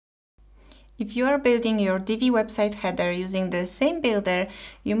If you are building your Divi website header using the theme builder,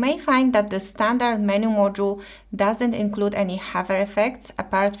 you may find that the standard menu module doesn't include any hover effects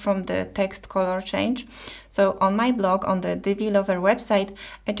apart from the text color change. So on my blog on the Divi Lover website,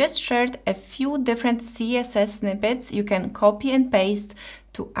 I just shared a few different CSS snippets you can copy and paste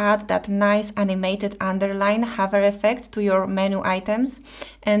to add that nice animated underline hover effect to your menu items.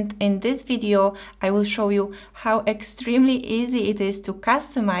 And in this video, I will show you how extremely easy it is to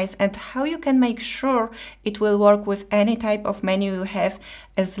customize and how you can make sure it will work with any type of menu you have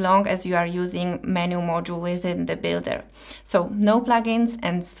as long as you are using menu module within the builder. So no plugins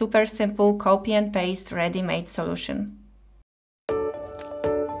and super simple copy and paste ready-made solution.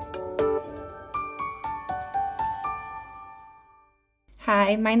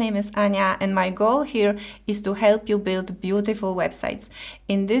 Hi, my name is Ania and my goal here is to help you build beautiful websites.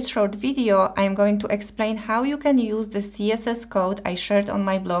 In this short video, I'm going to explain how you can use the CSS code I shared on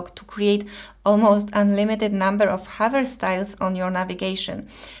my blog to create almost unlimited number of hover styles on your navigation.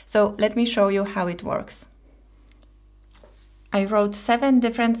 So let me show you how it works. I wrote 7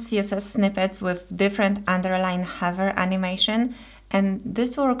 different CSS snippets with different underline hover animation. And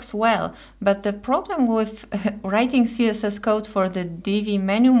this works well, but the problem with writing CSS code for the Divi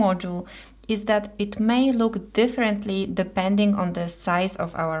menu module is that it may look differently depending on the size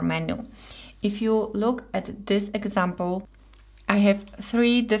of our menu. If you look at this example, I have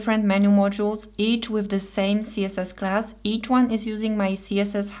 3 different menu modules, each with the same CSS class. Each one is using my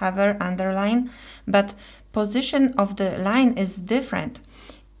CSS hover underline, but position of the line is different.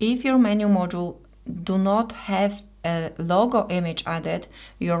 If your menu module do not have a logo image added,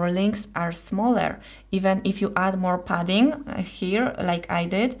 your links are smaller, even if you add more padding here like I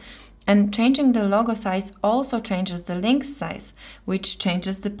did. And changing the logo size also changes the link size, which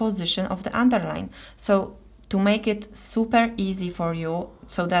changes the position of the underline. So to make it super easy for you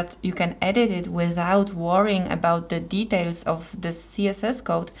so that you can edit it without worrying about the details of the CSS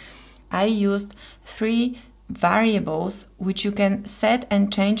code, I used 3 variables which you can set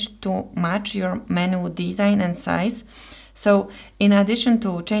and change to match your menu design and size. So in addition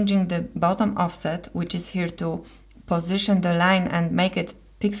to changing the bottom offset, which is here to position the line and make it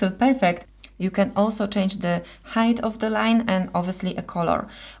pixel perfect, you can also change the height of the line and obviously a color.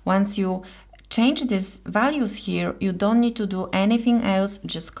 Once you change these values here, you don't need to do anything else,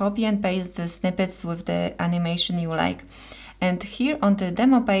 just copy and paste the snippets with the animation you like. And here on the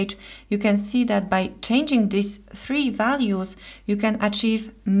demo page, you can see that by changing these 3 values, you can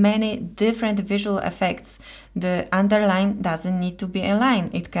achieve many different visual effects. The underline doesn't need to be a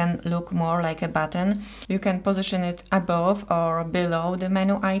line. It can look more like a button. You can position it above or below the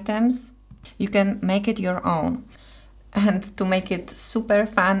menu items. You can make it your own. And to make it super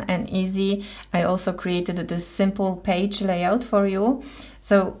fun and easy, I also created this simple page layout for you.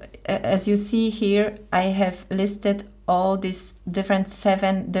 So as you see here, I have listed all these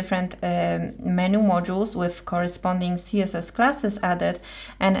 7 different menu modules with corresponding CSS classes added,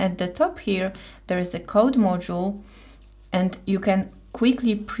 and at the top here there is a code module, and you can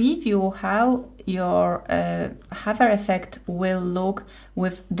quickly preview how your hover effect will look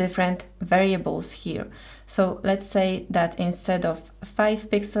with different variables here. So let's say that instead of 5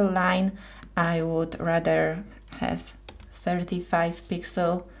 pixel line, I would rather have 35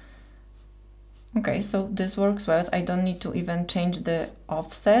 pixel. Okay, so this works well. I don't need to even change the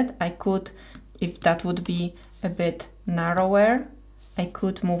offset. I could, if that would be a bit narrower, I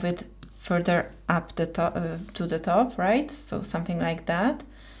could move it further up the top, to the top, right? So something like that.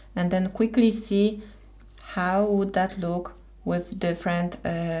 And then quickly see how would that look with different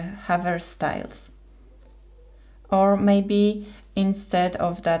hover styles. Or maybe instead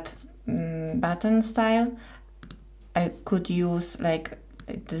of that button style, I could use like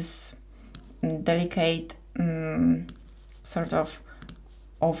this delicate sort of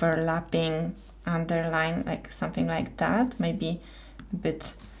overlapping underline, like something like that, maybe a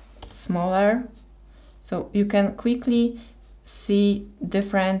bit smaller. So you can quickly see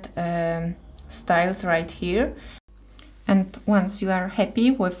different styles right here. And once you are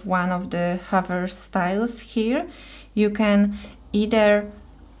happy with one of the hover styles here, you can either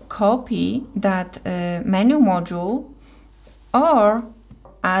copy that menu module or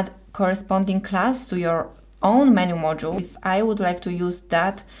add corresponding class to your own menu module. If I would like to use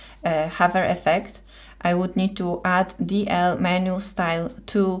that hover effect, I would need to add DL menu style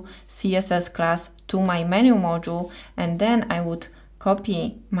to CSS class to my menu module, and then I would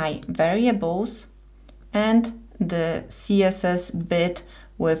copy my variables and the CSS bit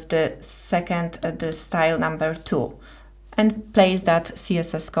with the second, the style number 2, and place that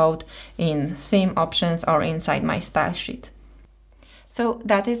CSS code in theme options or inside my style sheet. So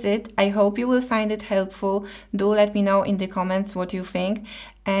that is it. I hope you will find it helpful. Do let me know in the comments what you think.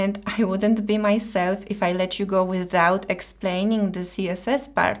 And I wouldn't be myself if I let you go without explaining the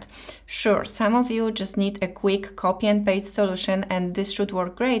CSS part. Sure, some of you just need a quick copy and paste solution and this should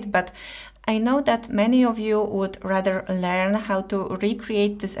work great, but I know that many of you would rather learn how to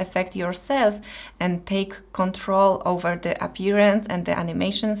recreate this effect yourself and take control over the appearance and the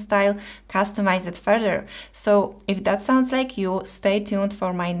animation style, customize it further. So if that sounds like you, stay tuned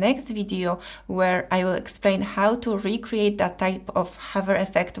for my next video where I will explain how to recreate that type of hover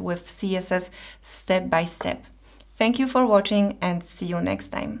effect with CSS step by step. Thank you for watching and see you next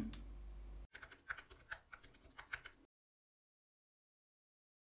time.